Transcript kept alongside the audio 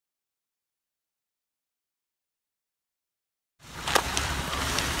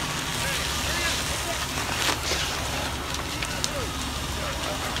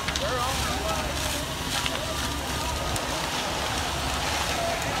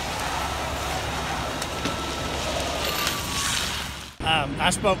I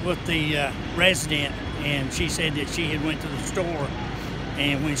spoke with the resident, and she said that she had went to the store,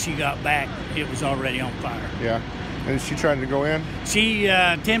 and when she got back, it was already on fire. Yeah. And she tried to go in? She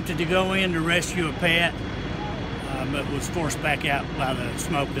attempted to go in to rescue a pet, but was forced back out by the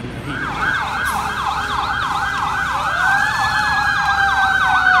smoke and the heat.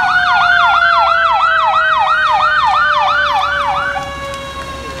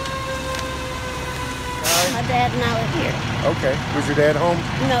 My dad and I live here. Okay. Was your dad home?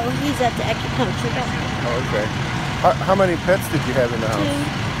 No, he's at the acupuncture doctor. Oh, okay. How many pets did you have in the house?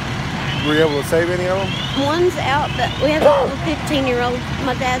 2. Were you able to save any of them? One's out, but we have a little 15-year-old.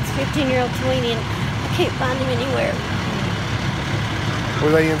 My dad's 15-year-old tweenie, and I can't find him anywhere.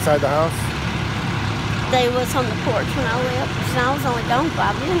 Were they inside the house? They was on the porch when I left, and I was only gone 5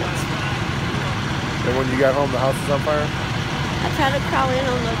 minutes. And when you got home, the house was on fire? I tried to crawl in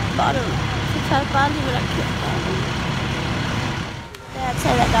on the bottom to try to find him, but I couldn't find him. Dad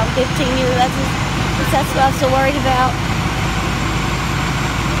said that dog 15 years. That's what I was so worried about.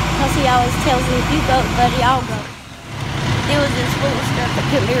 Because he always tells me, if you go, buddy, I'll go. It was just full of stuff that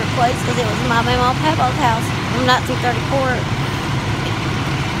couldn't be replaced because it was my mama and papa's house from 1934.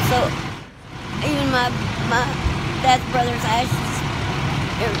 So even my dad's brother's ashes,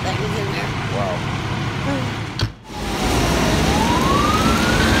 everything was in there. Wow.